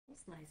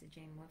Liza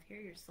Jane Wolf here,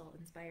 your Soul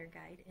Inspired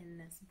Guide in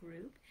this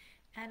group.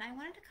 And I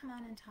wanted to come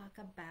on and talk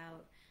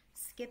about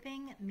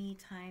skipping me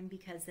time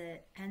because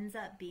it ends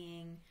up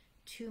being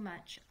too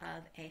much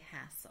of a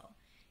hassle.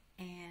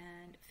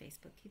 And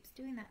Facebook keeps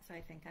doing that, so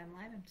I think I'm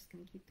live. I'm just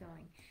going to keep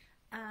going.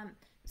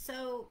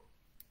 So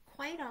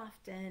quite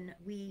often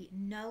we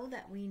know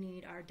that we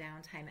need our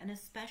downtime, and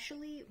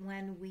especially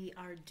when we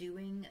are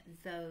doing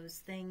those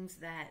things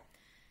that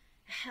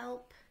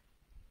help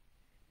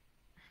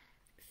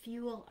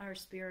fuel our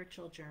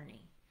spiritual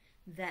journey,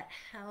 that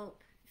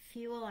help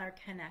fuel our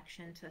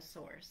connection to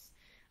source.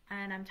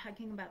 And I'm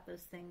talking about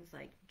those things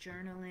like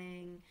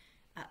journaling,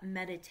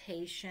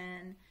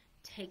 meditation,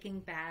 taking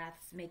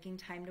baths, making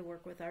time to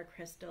work with our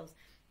crystals,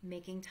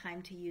 making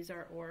time to use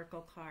our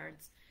oracle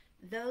cards.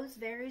 Those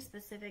very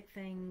specific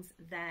things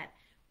that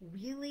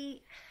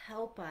really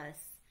help us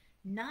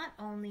not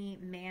only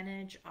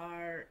manage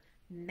our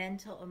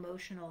mental,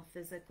 emotional,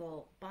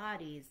 physical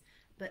bodies,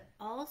 but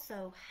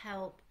also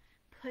help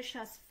push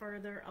us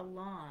further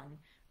along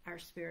our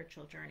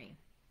spiritual journey.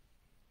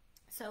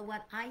 So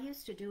what I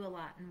used to do a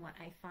lot, and what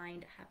I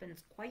find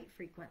happens quite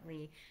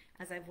frequently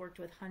as I've worked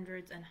with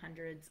hundreds and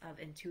hundreds of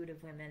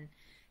intuitive women,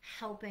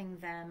 helping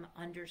them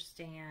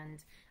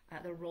understand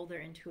the role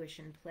their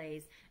intuition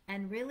plays,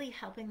 and really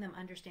helping them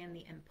understand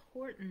the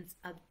importance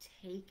of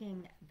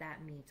taking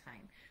that me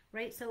time,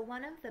 right? So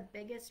one of the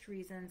biggest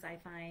reasons I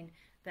find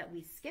that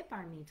we skip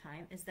our me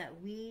time is that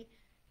we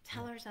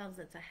tell ourselves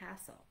it's a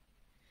hassle,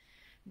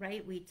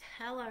 right? We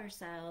tell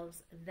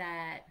ourselves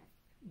that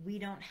we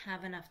don't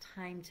have enough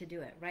time to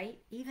do it, right?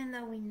 Even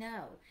though we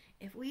know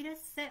if we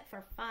just sit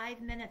for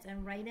 5 minutes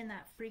and write in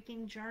that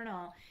freaking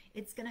journal,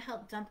 it's going to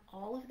help dump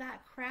all of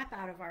that crap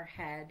out of our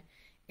head.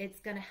 It's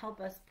going to help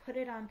us put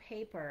it on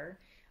paper.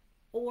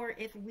 Or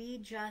if we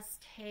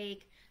just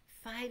take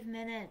 5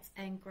 minutes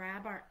and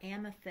grab our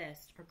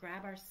amethyst or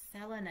grab our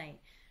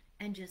selenite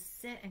and just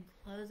sit and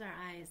close our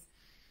eyes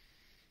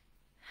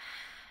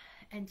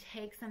and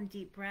take some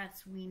deep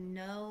breaths, we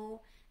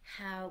know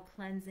how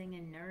cleansing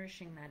and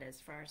nourishing that is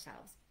for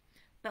ourselves.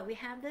 But we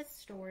have this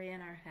story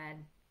in our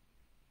head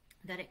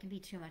that it can be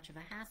too much of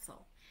a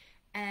hassle.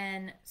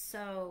 And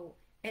so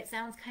it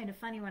sounds kind of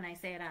funny when I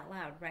say it out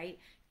loud, right?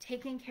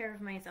 Taking care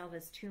of myself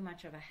is too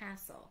much of a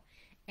hassle.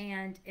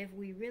 And if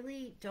we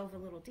really dove a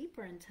little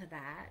deeper into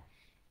that,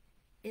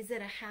 is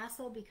it a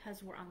hassle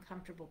because we're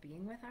uncomfortable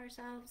being with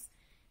ourselves?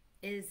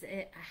 Is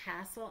it a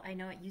hassle? I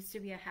know it used to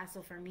be a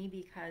hassle for me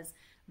because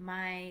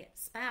my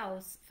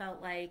spouse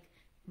felt like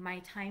my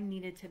time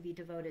needed to be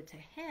devoted to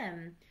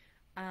him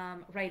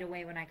right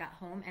away when I got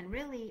home. And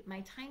really,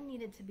 my time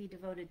needed to be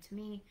devoted to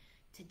me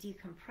to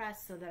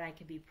decompress so that I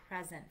could be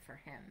present for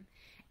him.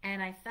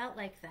 And I felt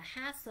like the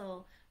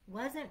hassle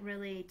wasn't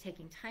really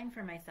taking time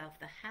for myself.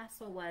 The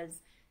hassle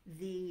was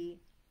the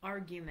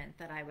argument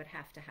that I would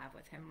have to have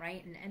with him,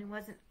 right? And it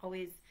wasn't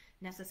always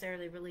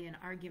necessarily really an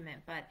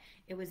argument, but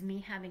it was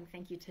me having,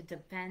 thank you, to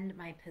defend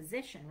my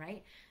position,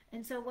 right?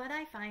 And so what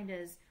I find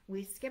is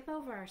we skip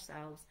over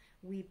ourselves,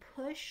 we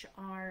push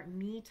our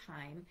me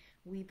time,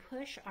 we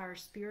push our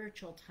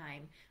spiritual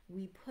time,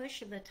 we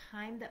push the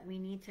time that we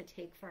need to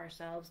take for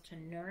ourselves to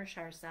nourish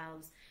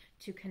ourselves,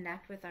 to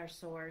connect with our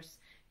source,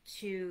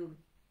 to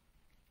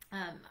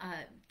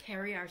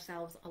carry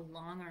ourselves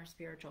along our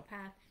spiritual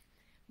path.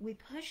 We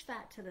push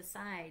that to the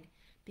side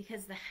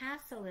because the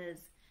hassle is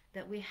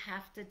that we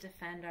have to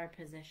defend our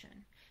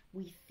position.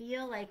 We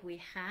feel like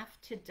we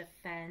have to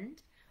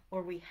defend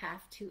or we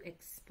have to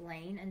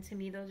explain. And to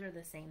me, those are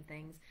the same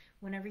things.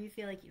 Whenever you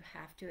feel like you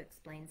have to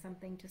explain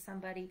something to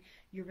somebody,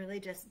 you're really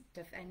just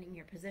defending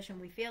your position.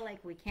 We feel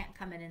like we can't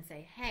come in and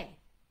say, hey,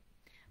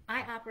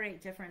 I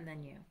operate different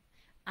than you.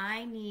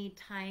 I need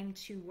time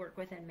to work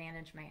with and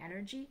manage my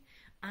energy.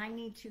 I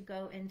need to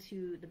go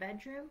into the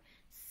bedroom,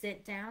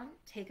 sit down,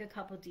 take a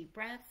couple deep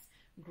breaths,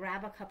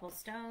 grab a couple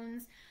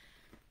stones,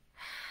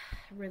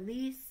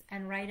 release,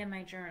 and write in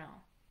my journal.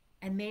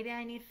 And maybe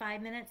I need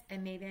 5 minutes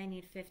and maybe I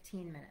need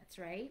 15 minutes,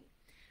 right?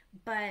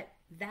 But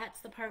that's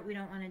the part we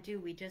don't want to do.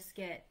 We just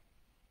get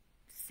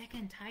sick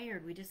and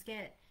tired. We just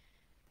get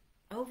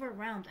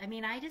overwhelmed. I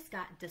mean, I just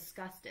got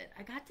disgusted.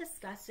 I got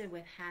disgusted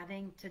with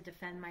having to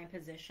defend my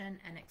position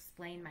and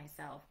explain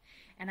myself.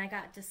 And I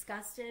got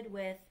disgusted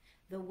with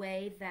the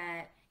way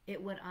that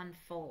it would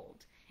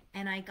unfold.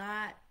 And I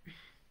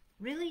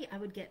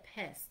would get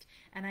pissed.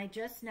 And I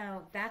just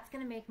know that's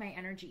going to make my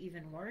energy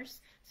even worse.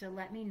 So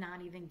let me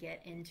not even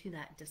get into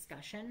that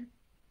discussion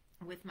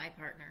with my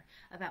partner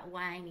about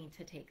why I need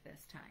to take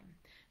this time.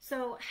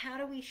 So how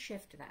do we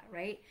shift that,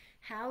 right?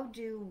 How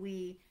do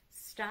we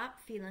stop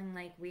feeling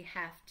like we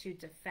have to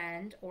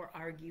defend or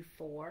argue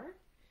for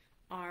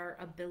our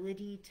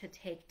ability to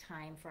take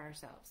time for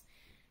ourselves?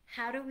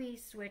 How do we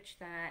switch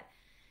that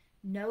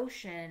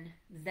notion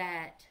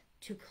that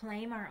to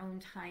claim our own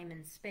time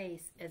and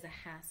space is a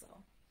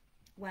hassle?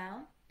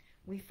 Well,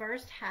 we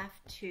first have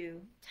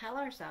to tell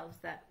ourselves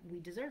that we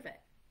deserve it,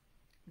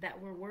 that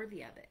we're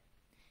worthy of it,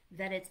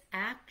 that it's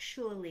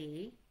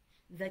actually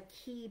the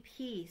key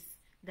piece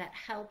that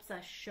helps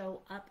us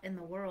show up in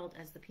the world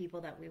as the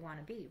people that we want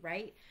to be,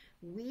 right?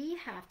 We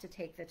have to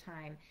take the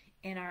time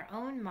in our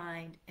own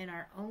mind, in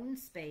our own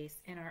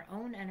space, in our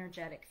own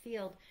energetic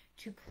field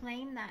to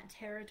claim that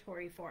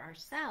territory for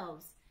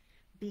ourselves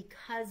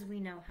because we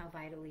know how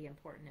vitally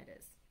important it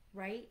is,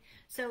 right?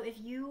 So if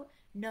you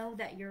know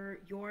that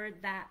you're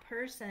that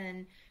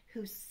person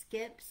who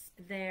skips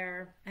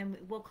their, and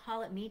we'll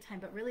call it me time,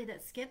 but really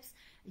that skips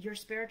your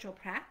spiritual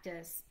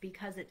practice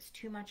because it's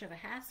too much of a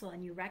hassle,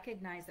 and you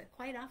recognize that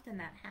quite often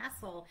that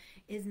hassle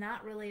is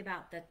not really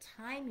about the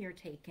time you're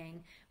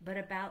taking, but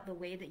about the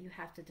way that you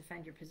have to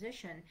defend your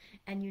position,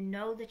 and you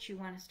know that you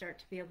want to start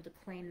to be able to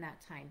claim that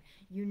time.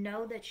 You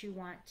know that you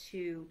want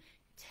to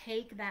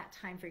take that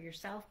time for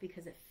yourself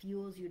because it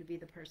fuels you to be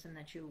the person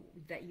that you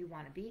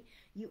want to be.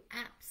 You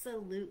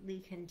absolutely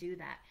can do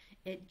that.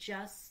 It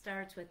just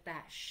starts with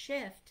that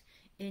shift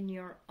in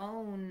your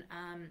own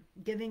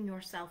giving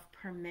yourself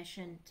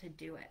permission to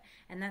do it.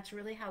 And that's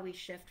really how we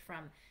shift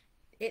from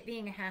it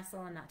being a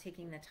hassle and not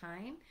taking the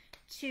time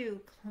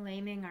to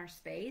claiming our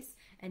space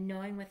and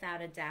knowing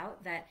without a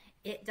doubt that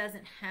it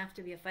doesn't have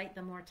to be a fight.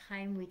 The more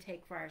time we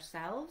take for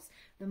ourselves,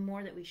 the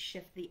more that we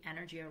shift the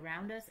energy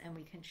around us and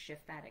we can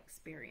shift that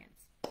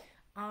experience.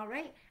 All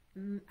right,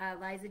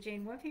 Liza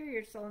Jane Wolf here,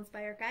 your Soul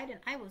Inspired Guide, and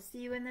I will see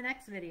you in the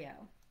next video.